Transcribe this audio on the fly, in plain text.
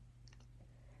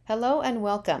Hello and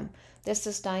welcome. This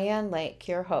is Diane Lake,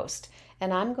 your host,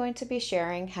 and I'm going to be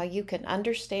sharing how you can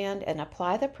understand and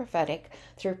apply the prophetic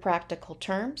through practical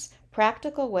terms,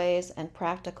 practical ways, and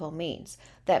practical means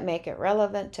that make it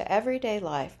relevant to everyday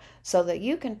life so that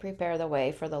you can prepare the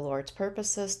way for the Lord's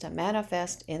purposes to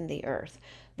manifest in the earth.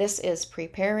 This is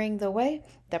Preparing the Way,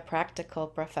 the Practical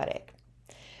Prophetic.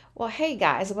 Well, hey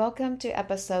guys, welcome to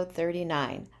episode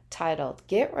 39, titled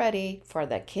Get Ready for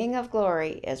the King of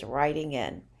Glory is Riding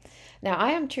In. Now,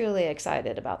 I am truly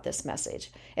excited about this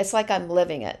message. It's like I'm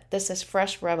living it. This is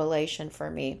fresh revelation for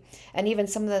me. And even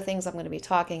some of the things I'm going to be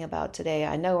talking about today,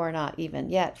 I know are not even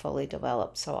yet fully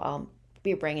developed, so I'll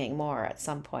be bringing more at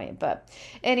some point. But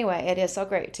anyway, it is so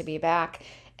great to be back.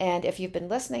 And if you've been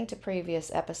listening to previous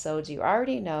episodes, you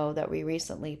already know that we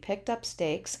recently picked up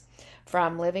stakes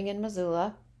from living in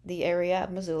Missoula, the area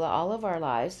of Missoula, all of our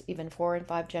lives, even 4 and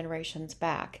 5 generations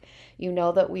back. You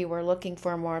know that we were looking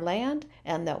for more land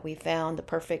and that we found the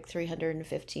perfect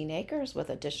 315 acres with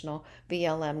additional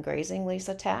BLM grazing lease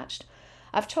attached.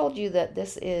 I've told you that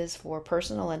this is for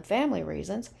personal and family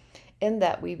reasons, in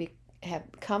that we have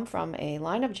come from a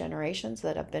line of generations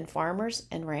that have been farmers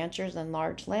and ranchers and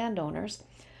large landowners,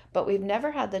 but we've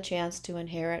never had the chance to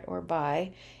inherit or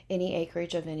buy any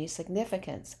acreage of any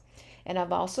significance. And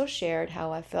I've also shared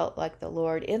how I felt like the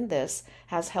Lord in this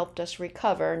has helped us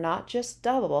recover not just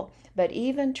double, but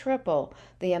even triple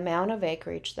the amount of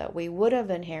acreage that we would have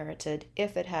inherited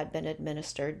if it had been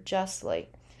administered justly.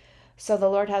 So the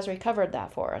Lord has recovered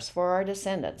that for us, for our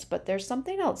descendants. But there's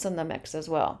something else in the mix as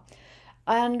well.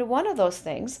 And one of those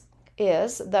things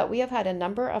is that we have had a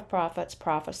number of prophets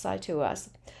prophesy to us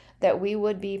that we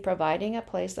would be providing a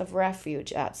place of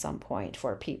refuge at some point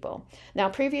for people. Now,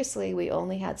 previously, we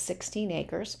only had 16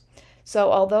 acres,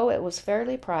 so although it was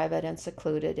fairly private and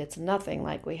secluded, it's nothing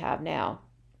like we have now.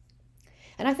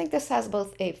 And I think this has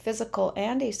both a physical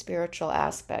and a spiritual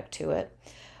aspect to it.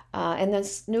 And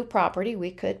this new property, we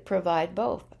could provide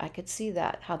both. I could see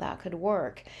that, how that could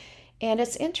work. And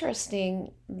it's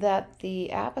interesting that the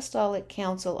Apostolic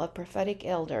Council of Prophetic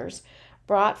Elders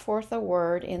brought forth a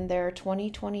word in their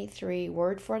 2023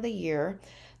 word for the year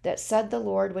that said the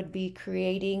Lord would be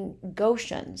creating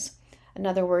Goshens, in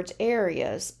other words,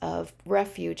 areas of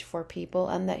refuge for people,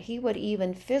 and that he would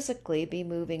even physically be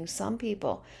moving some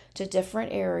people to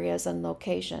different areas and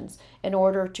locations in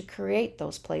order to create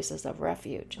those places of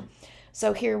refuge.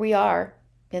 So here we are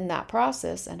in that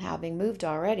process, and having moved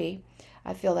already,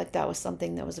 I feel like that was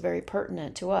something that was very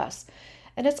pertinent to us.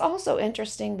 And it's also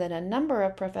interesting that a number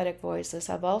of prophetic voices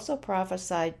have also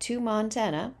prophesied to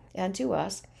Montana and to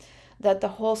us that the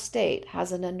whole state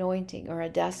has an anointing or a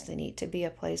destiny to be a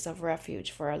place of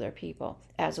refuge for other people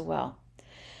as well.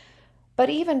 But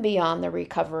even beyond the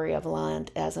recovery of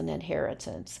land as an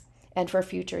inheritance and for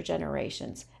future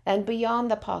generations, and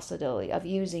beyond the possibility of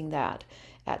using that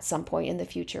at some point in the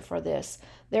future for this,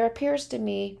 there appears to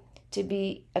me to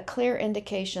be a clear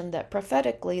indication that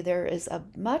prophetically there is a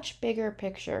much bigger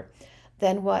picture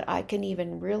than what I can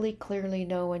even really clearly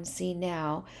know and see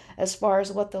now as far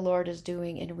as what the Lord is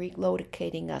doing in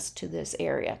relocating us to this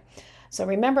area. So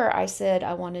remember, I said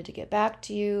I wanted to get back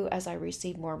to you as I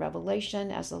received more revelation,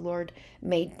 as the Lord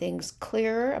made things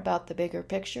clearer about the bigger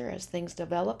picture, as things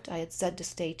developed. I had said to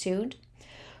stay tuned.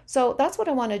 So that's what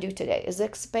I want to do today, is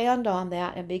expand on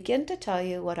that and begin to tell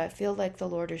you what I feel like the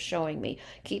Lord is showing me,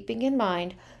 keeping in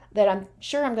mind that I'm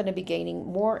sure I'm going to be gaining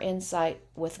more insight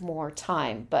with more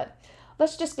time. But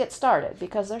let's just get started,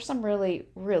 because there's some really,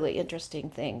 really interesting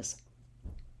things.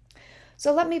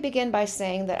 So let me begin by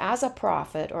saying that as a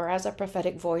prophet or as a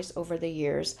prophetic voice over the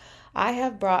years, I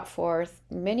have brought forth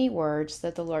many words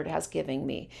that the Lord has given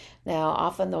me. Now,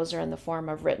 often those are in the form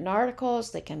of written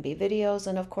articles, they can be videos,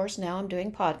 and of course now I'm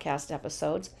doing podcast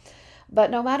episodes.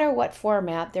 But no matter what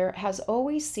format, there has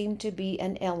always seemed to be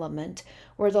an element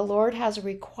where the Lord has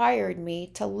required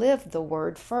me to live the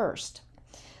word first.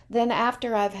 Then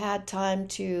after I've had time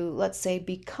to, let's say,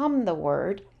 become the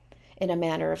word, in a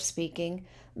manner of speaking,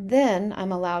 then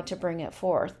I'm allowed to bring it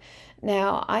forth.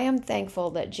 Now, I am thankful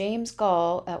that James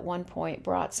Gall at one point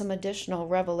brought some additional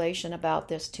revelation about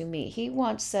this to me. He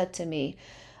once said to me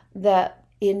that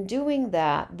in doing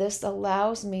that, this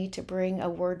allows me to bring a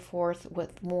word forth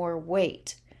with more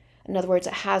weight. In other words,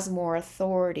 it has more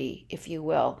authority, if you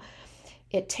will.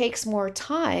 It takes more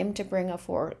time to bring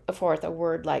forth a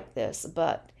word like this,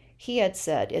 but he had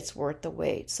said it's worth the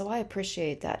wait. So I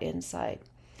appreciate that insight.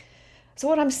 So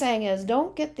what I'm saying is,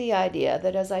 don't get the idea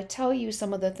that as I tell you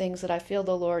some of the things that I feel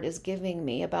the Lord is giving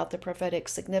me about the prophetic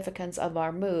significance of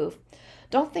our move,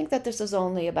 Don't think that this is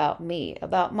only about me,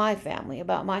 about my family,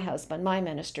 about my husband, my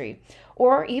ministry,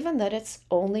 or even that it's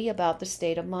only about the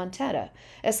state of Montana.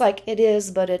 It's like it is,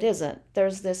 but it isn't.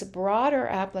 There's this broader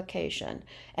application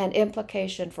and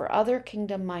implication for other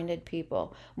kingdom-minded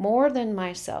people, more than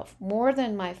myself, more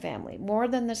than my family, more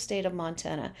than the state of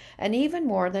Montana, and even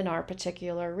more than our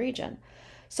particular region.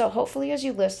 So hopefully as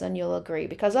you listen, you'll agree,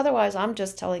 because otherwise I'm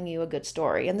just telling you a good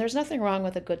story, and there's nothing wrong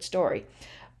with a good story.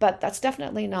 But that's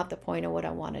definitely not the point of what I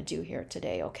want to do here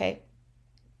today, okay?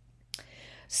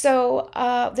 So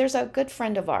there's a good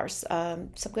friend of ours,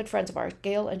 some good friends of ours,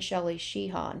 Gail and Shelley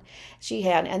Sheehan,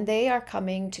 and they are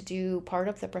coming to do part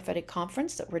of the prophetic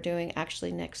conference that we're doing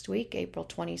actually next week, April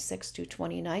 26th to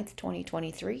 29th,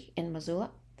 2023 in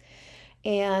Missoula.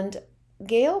 And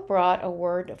Gail brought a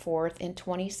word forth in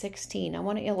 2016. I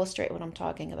want to illustrate what I'm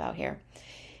talking about here.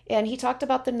 And he talked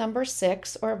about the number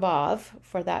 6, or Vav,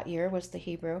 for that year was the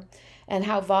Hebrew, and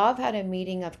how Vav had a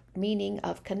meaning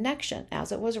of connection,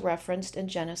 as it was referenced in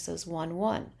Genesis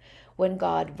 1:1. When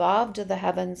God vaved the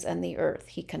heavens and the earth,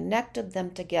 he connected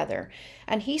them together.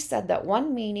 And he said that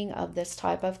one meaning of this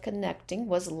type of connecting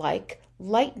was like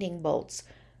lightning bolts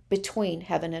between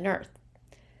heaven and earth.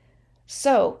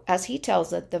 So, as he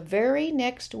tells it, the very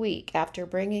next week after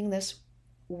bringing this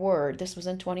word, this was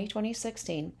in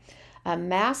 2016, a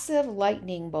massive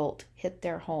lightning bolt hit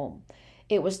their home.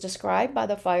 It was described by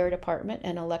the fire department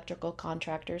and electrical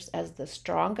contractors as the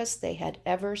strongest they had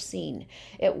ever seen.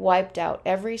 It wiped out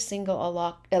every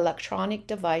single electronic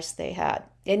device they had,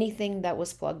 anything that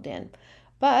was plugged in.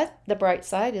 But the bright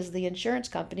side is the insurance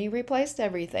company replaced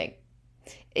everything,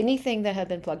 anything that had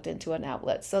been plugged into an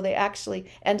outlet. So they actually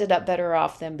ended up better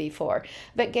off than before.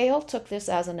 But Gail took this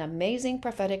as an amazing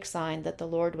prophetic sign that the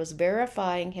Lord was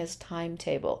verifying his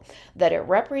timetable, that it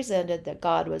represented that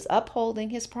God was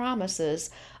upholding his promises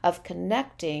of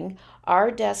connecting our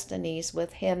destinies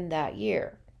with him that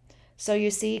year. So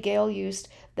you see, Gail used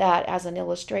that as an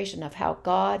illustration of how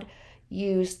God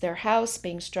used their house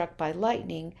being struck by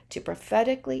lightning to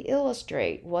prophetically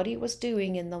illustrate what he was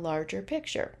doing in the larger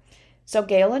picture. So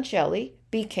Gail and Shelley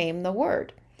became the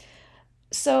word.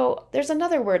 So there's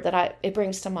another word that it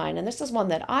brings to mind, and this is one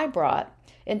that I brought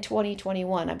in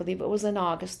 2021. I believe it was in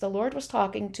August. The Lord was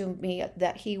talking to me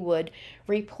that he would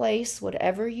replace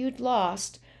whatever you'd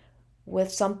lost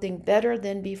with something better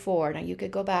than before. Now you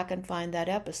could go back and find that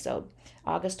episode,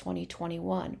 August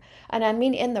 2021. And I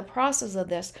mean, in the process of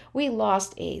this, we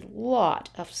lost a lot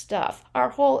of stuff. Our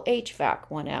whole HVAC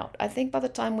went out. I think by the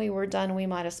time we were done, we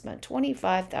might have spent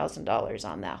 $25,000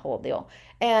 on that whole deal.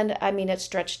 And I mean, it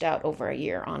stretched out over a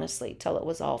year, honestly, till it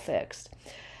was all fixed.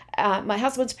 My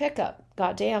husband's pickup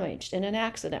got damaged in an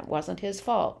accident. Wasn't his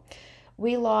fault.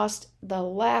 We lost the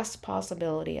last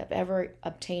possibility of ever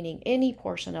obtaining any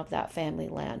portion of that family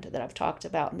land that I've talked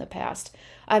about in the past.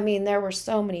 I mean, there were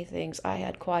so many things. I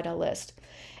had quite a list.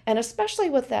 And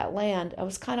especially with that land, I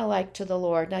was kind of like to the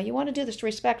Lord, now you want to do this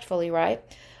respectfully, right?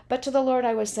 But to the Lord,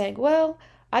 I was saying, well,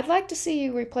 I'd like to see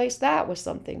you replace that with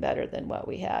something better than what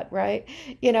we had, right?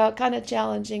 You know, kind of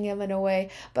challenging him in a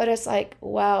way. But it's like,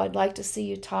 wow, I'd like to see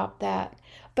you top that.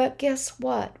 But guess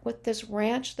what? With this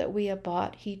ranch that we have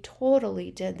bought, he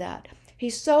totally did that. He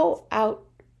so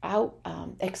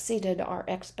exceeded our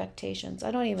expectations.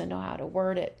 I don't even know how to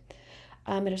word it.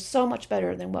 It is so much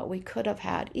better than what we could have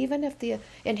had, even if the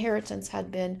inheritance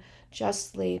had been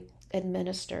justly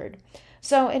administered.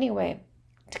 So anyway,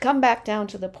 to come back down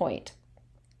to the point,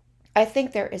 I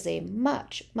think there is a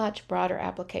much, much broader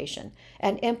application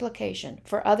and implication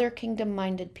for other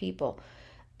kingdom-minded people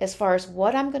as far as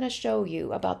what I'm going to show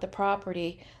you about the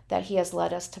property that he has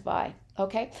led us to buy.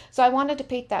 Okay? So I wanted to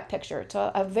paint that picture.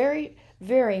 So I very,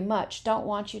 very much don't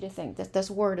want you to think that this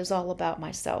word is all about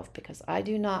myself, because I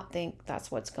do not think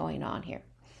that's what's going on here.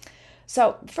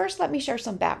 So first, let me share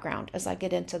some background as I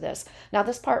get into this. Now,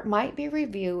 this part might be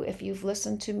review if you've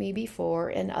listened to me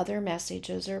before in other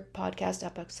messages or podcast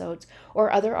episodes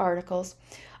or other articles.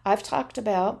 I've talked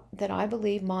about that I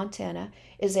believe Montana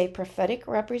is a prophetic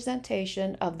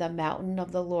representation of the mountain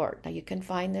of the Lord. Now you can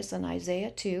find this in Isaiah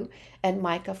 2 and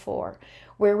Micah 4,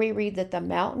 where we read that the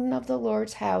mountain of the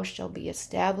Lord's house shall be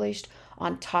established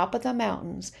on top of the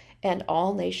mountains, and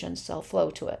all nations shall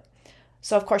flow to it.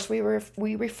 So, of course, we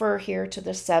refer here to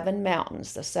the 7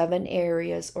 mountains, the 7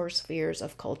 areas or spheres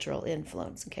of cultural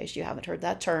influence, in case you haven't heard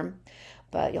that term.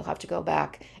 But you'll have to go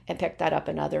back and pick that up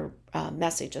in other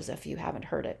messages if you haven't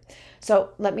heard it.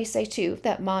 So let me say, too,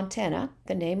 that Montana,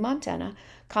 the name Montana,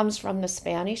 comes from the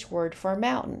Spanish word for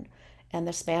mountain. And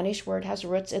the Spanish word has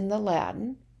roots in the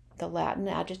Latin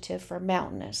adjective for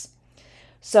mountainous.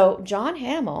 So John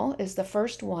Hamill is the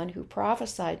first one who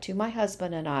prophesied to my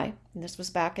husband and I, and this was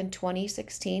back in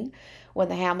 2016 when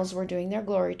the Hamills were doing their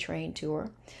Glory Train tour,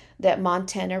 that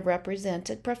Montana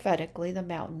represented prophetically the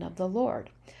mountain of the Lord.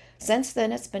 Since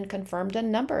then, it's been confirmed a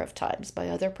number of times by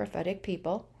other prophetic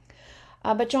people.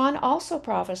 But John also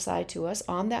prophesied to us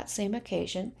on that same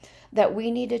occasion that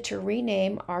we needed to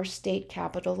rename our state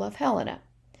capital of Helena.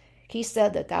 He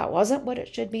said that that wasn't what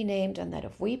it should be named, and that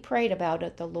if we prayed about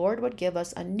it, the Lord would give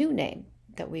us a new name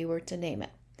that we were to name it.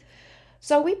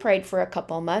 So we prayed for a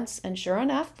couple months, and sure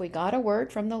enough, we got a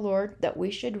word from the Lord that we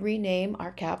should rename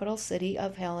our capital city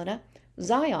of Helena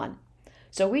Zion.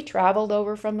 So we traveled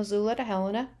over from Missoula to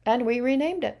Helena, and we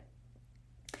renamed it.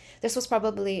 This was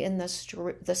probably in the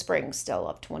spring still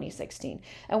of 2016.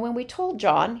 And when we told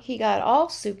John, he got all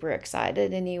super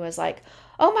excited, and he was like,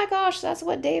 "Oh my gosh, that's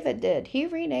what David did. He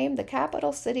renamed the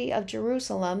capital city of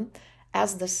Jerusalem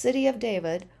as the city of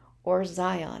David, or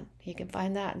Zion." You can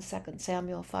find that in 2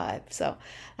 Samuel 5. So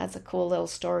that's a cool little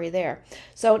story there.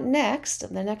 So the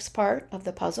next part of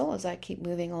the puzzle as I keep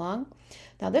moving along.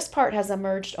 Now this part has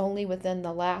emerged only within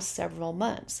the last several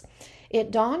months.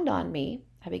 It dawned on me,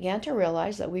 I began to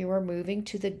realize that we were moving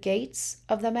to the Gates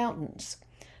of the Mountains.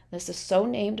 This is so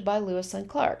named by Lewis and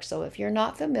Clark. So if you're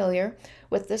not familiar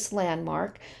with this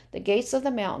landmark, the Gates of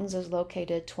the Mountains is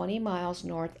located 20 miles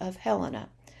north of Helena.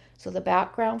 So the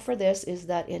background for this is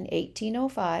that in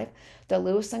 1805, the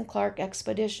Lewis and Clark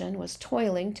expedition was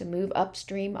toiling to move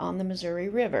upstream on the Missouri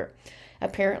River.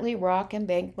 Apparently, rock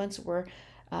embankments were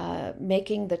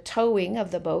making the towing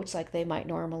of the boats like they might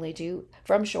normally do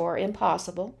from shore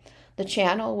impossible. The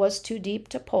channel was too deep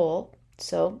to pole,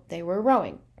 so they were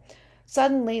rowing.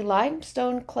 Suddenly,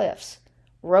 limestone cliffs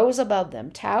rose above them,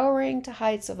 towering to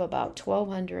heights of about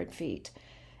 1,200 feet.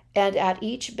 And at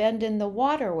each bend in the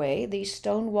waterway, these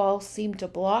stone walls seemed to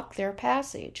block their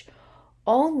passage,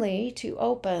 only to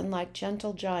open like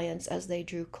gentle giants as they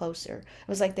drew closer. It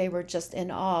was like they were just in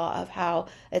awe of how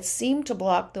it seemed to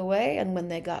block the way, and when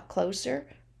they got closer,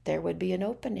 there would be an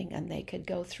opening and they could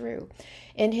go through.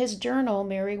 In his journal,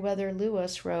 Meriwether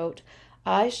Lewis wrote,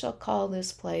 "I shall call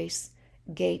this place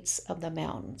Gates of the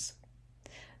Mountains."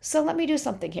 So let me do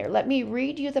something here. Let me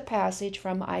read you the passage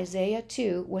from Isaiah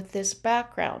 2 with this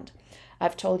background.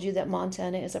 I've told you that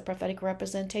Montana is a prophetic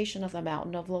representation of the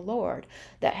mountain of the Lord,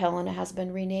 that Helena has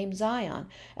been renamed Zion,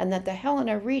 and that the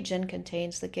Helena region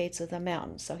contains the gates of the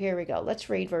mountains. So here we go. Let's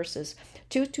read verses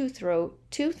 2,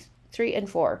 3, and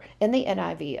 4 in the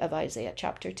NIV of Isaiah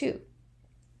chapter 2.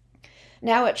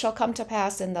 "Now it shall come to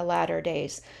pass in the latter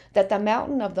days that the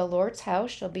mountain of the Lord's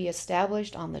house shall be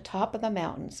established on the top of the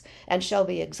mountains, and shall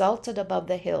be exalted above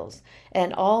the hills,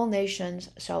 and all nations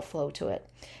shall flow to it.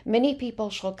 Many people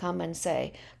shall come and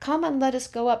say, 'Come and let us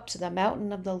go up to the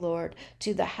mountain of the Lord,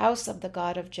 to the house of the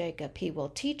God of Jacob. He will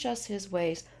teach us his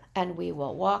ways, and we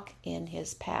will walk in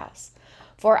his paths.'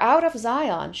 For out of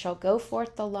Zion shall go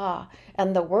forth the law,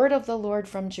 and the word of the Lord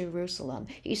from Jerusalem.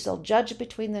 He shall judge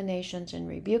between the nations and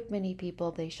rebuke many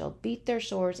people. They shall beat their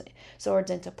swords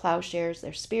into plowshares,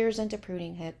 their spears into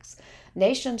pruning hooks.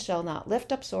 Nation shall not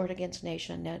lift up sword against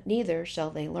nation, neither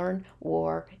shall they learn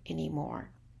war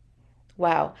anymore."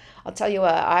 Wow, I'll tell you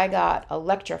what, I got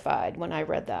electrified when I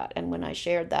read that and when I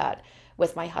shared that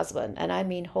with my husband, and I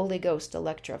mean Holy Ghost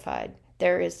electrified.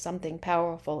 There is something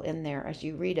powerful in there as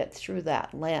you read it through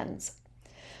that lens.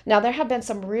 Now, there have been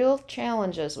some real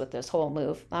challenges with this whole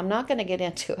move. I'm not going to get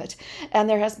into it. And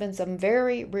there has been some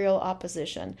very real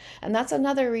opposition. And that's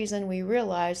another reason we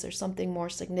realize there's something more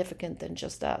significant than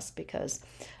just us because,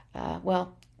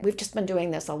 we've just been doing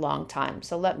this a long time.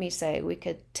 So let me say, we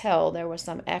could tell there was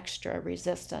some extra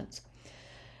resistance.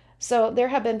 So there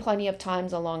have been plenty of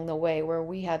times along the way where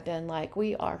we have been like,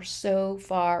 we are so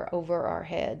far over our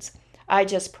heads. I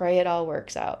just pray it all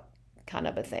works out, kind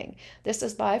of a thing. This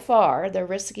is by far the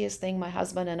riskiest thing my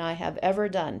husband and I have ever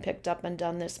done, picked up and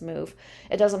done this move.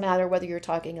 It doesn't matter whether you're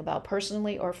talking about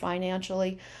personally or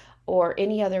financially or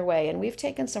any other way. And we've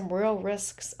taken some real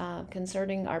risks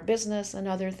concerning our business and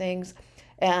other things.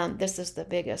 And this is the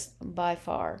biggest by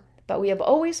far. But we have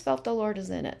always felt the Lord is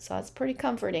in it. So it's pretty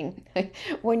comforting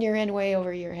when you're in way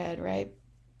over your head, right?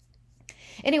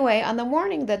 Anyway, on the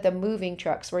morning that the moving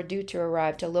trucks were due to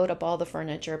arrive to load up all the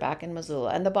furniture back in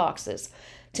Missoula and the boxes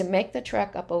to make the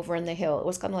trek up over in the hill, it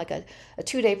was kind of like a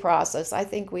 2-day process. I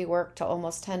think we worked till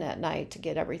almost 10 at night to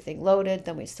get everything loaded.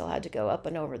 Then we still had to go up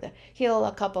and over the hill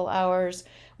a couple hours.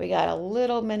 We got a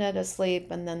little minute of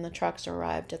sleep, and then the trucks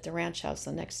arrived at the ranch house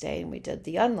the next day, and we did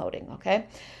the unloading, okay?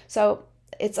 So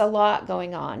it's a lot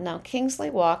going on. Now, Kingsley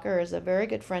Walker is a very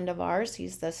good friend of ours.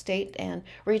 He's the state and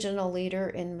regional leader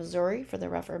in Missouri for the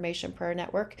Reformation Prayer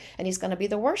Network, and he's going to be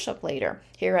the worship leader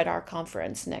here at our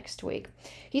conference next week.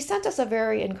 He sent us a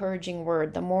very encouraging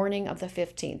word the morning of the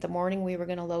 15th, the morning we were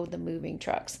going to load the moving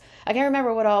trucks. I can't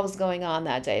remember what all was going on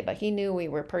that day, but he knew we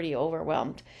were pretty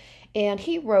overwhelmed. And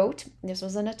he wrote, this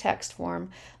was in a text form,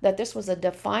 that this was a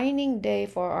defining day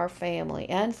for our family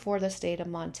and for the state of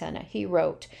Montana. He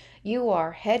wrote, "You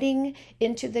are heading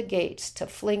into the gates to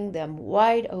fling them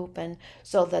wide open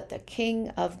so that the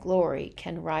King of Glory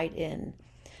can ride in."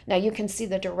 Now you can see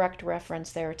the direct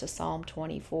reference there to Psalm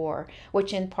 24,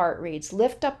 which in part reads,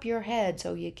 "Lift up your heads,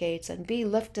 O ye gates, and be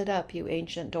lifted up, you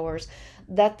ancient doors,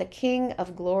 that the King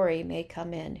of Glory may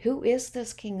come in." Who is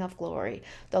this King of Glory?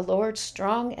 The Lord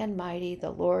strong and mighty,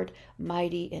 the Lord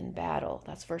mighty in battle.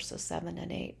 That's verses 7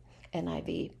 and 8,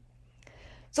 NIV.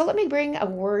 So let me bring a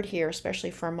word here,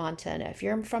 especially for Montana. If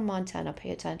you're from Montana,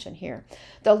 pay attention here.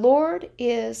 The Lord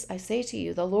is, I say to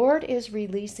you, the Lord is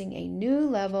releasing a new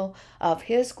level of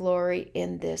His glory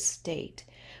in this state,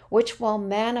 which will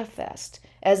manifest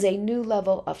as a new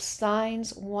level of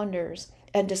signs, wonders,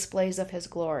 and displays of His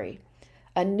glory.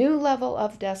 A new level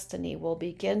of destiny will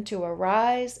begin to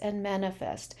arise and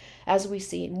manifest as we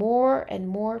see more and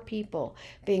more people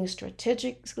being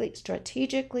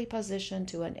strategically positioned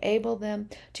to enable them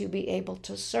to be able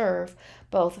to serve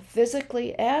both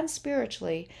physically and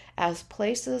spiritually as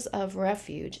places of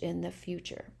refuge in the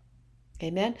future.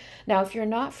 Amen. Now, if you're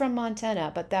not from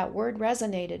Montana, but that word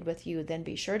resonated with you, then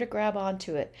be sure to grab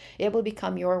onto it. It will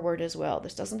become your word as well.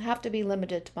 This doesn't have to be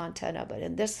limited to Montana, but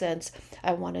in this sense,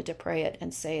 I wanted to pray it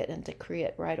and say it and decree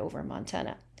it right over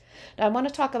Montana. Now, I want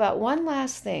to talk about one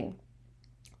last thing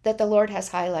that the Lord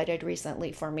has highlighted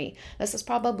recently for me. This is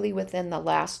probably within the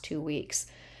last 2 weeks.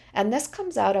 And this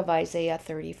comes out of Isaiah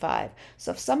 35.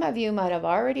 So some of you might have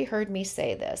already heard me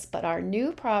say this, but our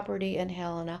new property in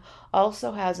Helena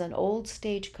also has an old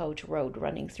stagecoach road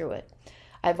running through it.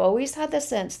 I've always had the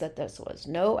sense that this was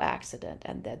no accident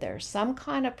and that there's some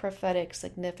kind of prophetic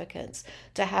significance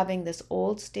to having this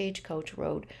old stagecoach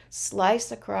road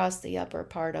slice across the upper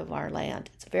part of our land.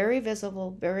 It's very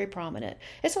visible, very prominent.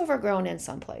 It's overgrown in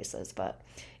some places, but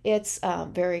it's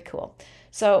very cool.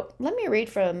 So let me read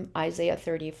from Isaiah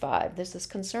 35. This is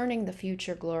concerning the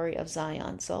future glory of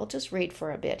Zion. So I'll just read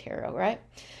for a bit here, all right?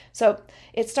 So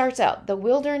it starts out, "The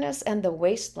wilderness and the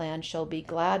wasteland shall be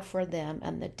glad for them,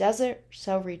 and the desert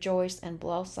shall rejoice and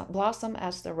blossom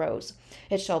as the rose.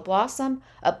 It shall blossom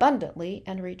abundantly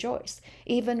and rejoice,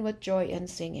 even with joy and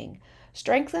singing.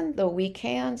 Strengthen the weak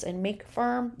hands and make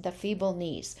firm the feeble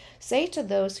knees. Say to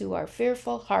those who are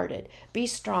fearful-hearted, be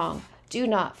strong, do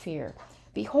not fear.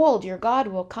 Behold, your God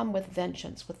will come with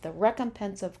vengeance, with the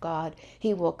recompense of God.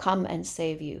 He will come and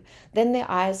save you. Then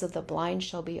the eyes of the blind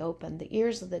shall be opened, the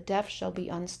ears of the deaf shall be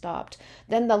unstopped.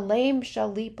 Then the lame shall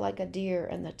leap like a deer,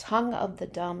 and the tongue of the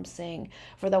dumb sing.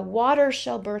 For the waters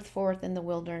shall burst forth in the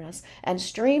wilderness, and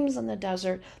streams in the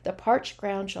desert. The parched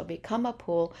ground shall become a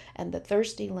pool, and the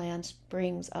thirsty land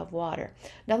springs of water."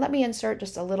 Now let me insert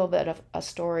just a little bit of a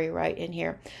story right in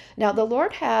here. Now the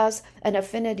Lord has an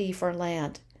affinity for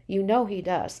land. You know He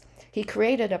does. He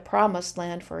created a promised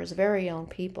land for His very own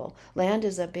people. Land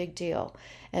is a big deal.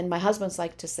 And my husband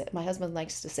likes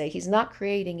to say He's not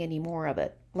creating any more of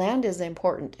it. Land is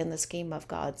important in the scheme of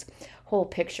God's whole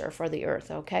picture for the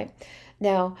earth, okay?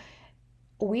 Now,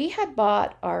 we had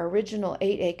bought our original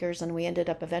 8 acres and we ended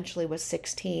up eventually with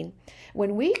 16.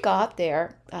 When we got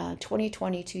there 20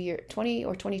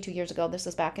 or 22 years ago, this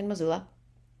is back in Missoula,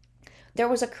 there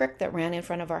was a creek that ran in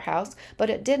front of our house, but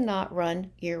it did not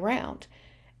run year-round.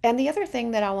 And the other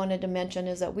thing that I wanted to mention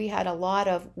is that we had a lot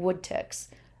of wood ticks,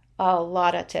 a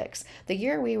lot of ticks. The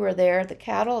year we were there, the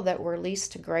cattle that were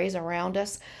leased to graze around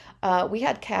us, we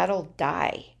had cattle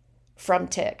die from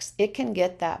ticks. It can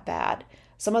get that bad.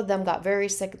 Some of them got very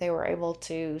sick. They were able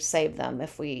to save them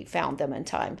if we found them in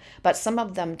time, but some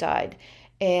of them died.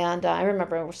 And I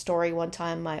remember a story one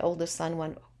time, my oldest son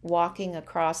went walking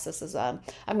across, this is I'm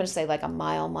going to say like a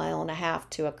mile and a half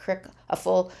to a creek, a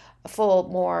full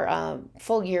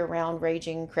year-round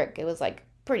raging creek. It was like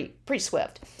pretty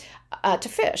swift to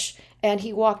fish. And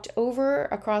he walked over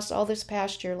across all this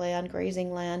pasture land,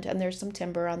 grazing land, and there's some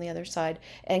timber on the other side,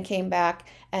 and came back,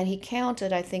 and he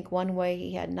counted, I think one way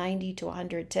he had 90 to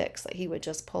 100 ticks that he would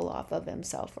just pull off of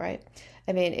himself, right?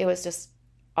 I mean, it was just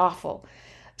awful.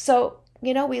 So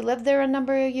we lived there a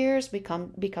number of years,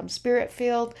 become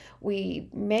spirit-filled. We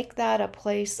make that a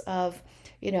place of,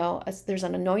 There's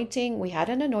an anointing. We had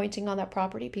an anointing on that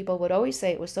property. People would always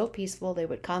say it was so peaceful. They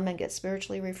would come and get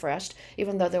spiritually refreshed.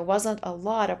 Even though there wasn't a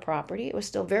lot of property, it was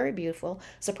still very beautiful,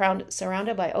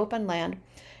 surrounded by open land.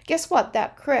 Guess what?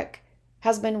 That creek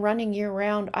has been running year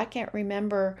round. I can't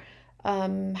remember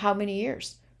how many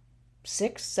years.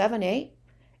 6, 7, 8.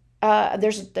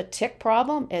 There's the tick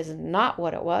problem is not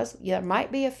what it was. There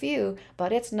might be a few,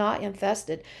 but it's not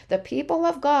infested. The people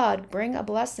of God bring a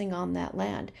blessing on that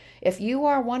land. If you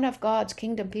are one of God's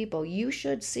kingdom people, you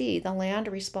should see the land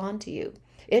respond to you.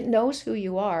 It knows who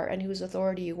you are and whose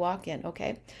authority you walk in,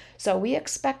 okay? So we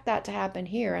expect that to happen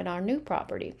here in our new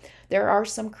property. There are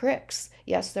some cricks.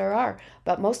 Yes, there are,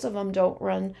 but most of them don't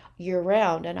run year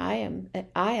round. And I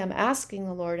am asking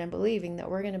the Lord and believing that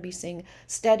we're going to be seeing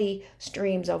steady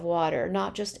streams of water,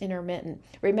 not just intermittent.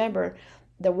 Remember,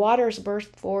 the waters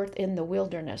burst forth in the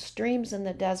wilderness, streams in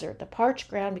the desert. The parched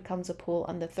ground becomes a pool,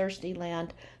 and the thirsty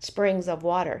land springs of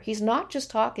water. He's not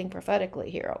just talking prophetically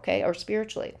here, okay, or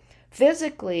spiritually.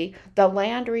 Physically, the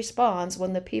land responds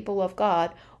when the people of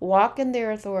God walk in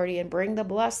their authority and bring the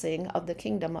blessing of the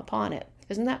kingdom upon it.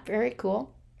 Isn't that very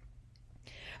cool?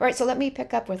 All right, so let me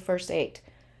pick up with verse 8.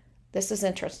 This is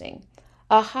interesting.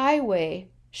 A highway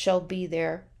shall be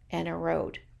there and a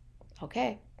road.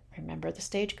 Okay, remember the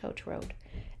stagecoach road.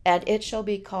 And it shall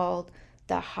be called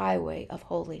the highway of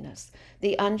holiness.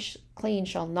 The unclean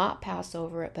shall not pass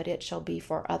over it, but it shall be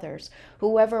for others.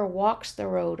 Whoever walks the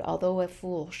road, although a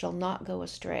fool, shall not go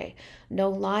astray. No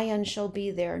lion shall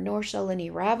be there, nor shall any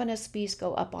ravenous beast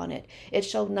go up on it. It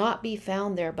shall not be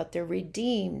found there, but the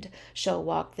redeemed shall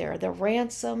walk there. The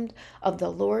ransomed of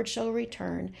the Lord shall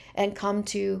return and come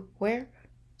to, where?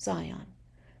 Zion.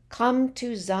 Come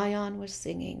to Zion with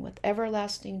singing, with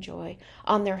everlasting joy.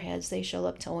 On their heads they shall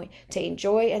obtain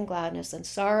joy and gladness, and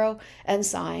sorrow and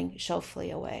sighing shall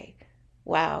flee away.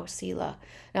 Wow, Selah.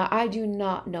 Now, I do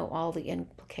not know all the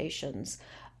implications.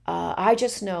 I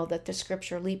just know that the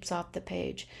scripture leaps off the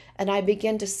page, and I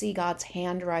begin to see God's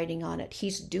handwriting on it.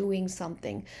 He's doing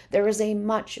something. There is a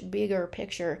much bigger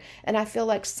picture, and I feel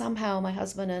like somehow my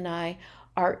husband and I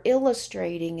are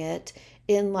illustrating it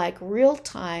in like real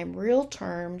time, real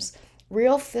terms,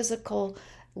 real physical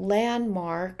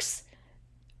landmarks.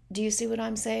 Do you see what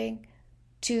I'm saying?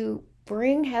 To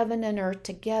bring heaven and earth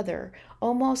together,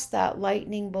 almost that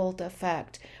lightning bolt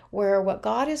effect, where what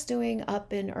God is doing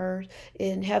up in earth,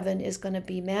 in heaven, is going to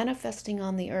be manifesting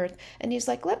on the earth. And he's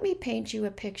like, let me paint you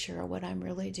a picture of what I'm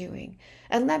really doing.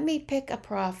 And let me pick a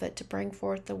prophet to bring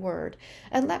forth the word.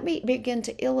 And let me begin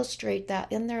to illustrate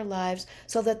that in their lives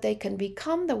so that they can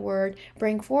become the word,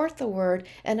 bring forth the word,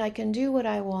 and I can do what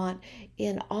I want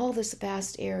in all this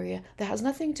vast area that has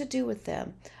nothing to do with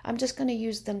them. I'm just going to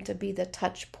use them to be the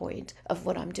touch point of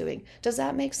what I'm doing. Does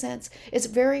that make sense? It's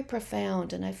very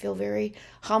profound, and I feel very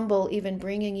humble even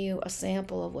bringing you a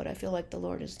sample of what I feel like the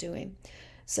Lord is doing.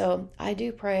 So I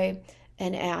do pray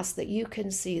and ask that you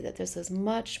can see that this is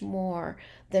much more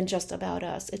than just about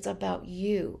us. It's about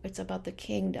you. It's about the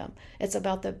kingdom. It's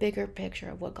about the bigger picture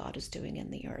of what God is doing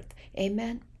in the earth.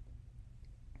 Amen.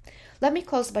 Let me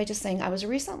close by just saying I was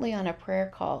recently on a prayer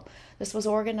call. This was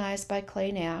organized by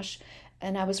Clay Nash,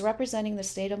 and I was representing the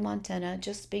state of Montana,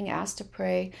 just being asked to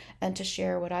pray and to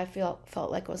share what I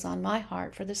felt like was on my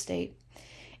heart for the state.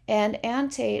 And Ann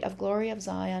Tate of Glory of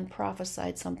Zion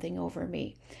prophesied something over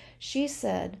me. She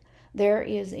said, there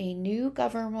is a new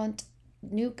governmental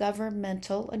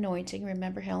anointing.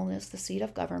 Remember, Helen is the seat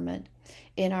of government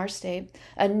in our state.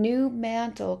 A new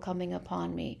mantle coming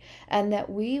upon me. And that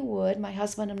we would, my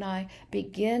husband and I,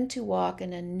 begin to walk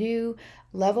in a new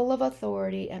level of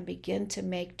authority and begin to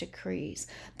make decrees.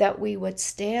 That we would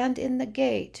stand in the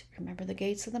gate. Remember the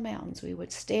gates of the mountains. We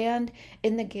would stand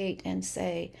in the gate and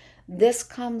say, this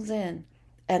comes in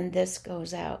and this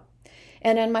goes out.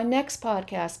 And in my next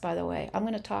podcast, by the way, I'm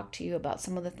going to talk to you about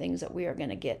some of the things that we are going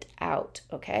to get out,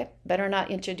 okay? Better not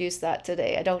introduce that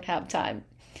today. I don't have time.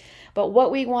 But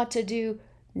what we want to do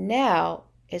now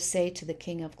is say to the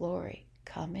King of Glory,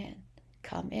 come in,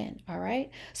 all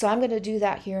right? So I'm going to do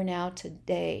that here now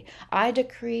today. I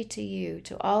decree to you,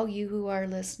 to all you who are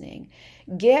listening,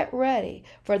 get ready,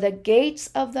 for the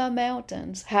gates of the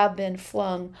mountains have been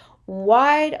flung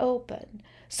wide open,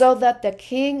 so that the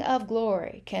King of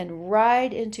Glory can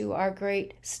ride into our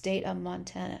great state of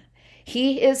Montana.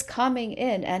 He is coming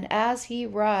in, and as he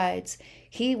rides,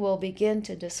 he will begin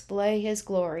to display his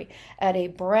glory at a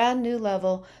brand new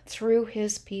level through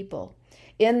his people,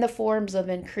 in the forms of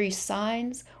increased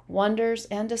signs, wonders,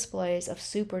 and displays of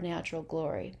supernatural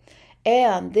glory.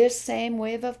 And this same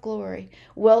wave of glory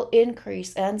will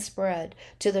increase and spread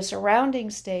to the surrounding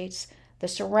states, the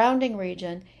surrounding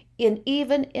region,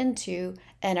 even into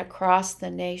and across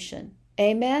the nation.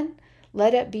 Amen.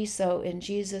 Let it be so in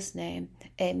Jesus' name.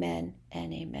 Amen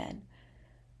and amen.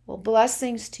 Well,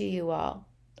 blessings to you all.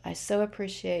 I so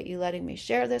appreciate you letting me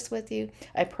share this with you.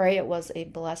 I pray it was a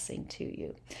blessing to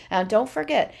you. And don't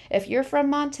forget, if you're from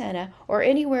Montana or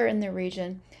anywhere in the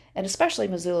region, and especially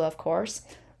Missoula, of course,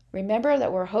 remember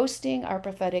that we're hosting our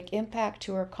Prophetic Impact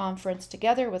Tour Conference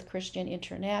together with Christian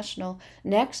International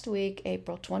next week,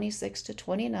 April 26 to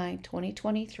 29,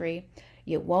 2023.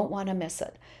 You won't want to miss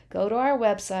it. Go to our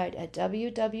website at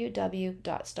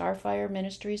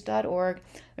www.starfireministries.org.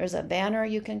 There's a banner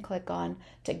you can click on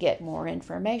to get more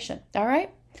information. All right?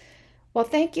 Well,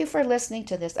 thank you for listening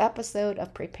to this episode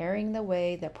of Preparing the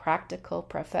Way, the Practical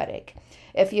Prophetic.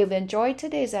 If you've enjoyed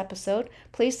today's episode,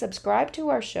 please subscribe to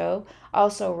our show.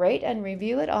 Also, rate and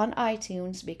review it on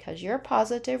iTunes because your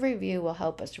positive review will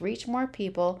help us reach more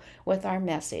people with our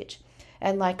message.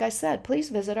 And like I said, please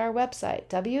visit our website,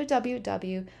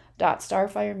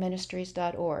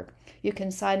 www.starfireministries.org. You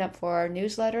can sign up for our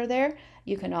newsletter there.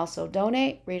 You can also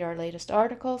donate, read our latest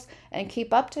articles, and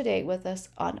keep up to date with us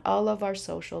on all of our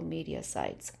social media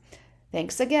sites.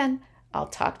 Thanks again. I'll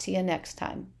talk to you next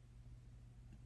time.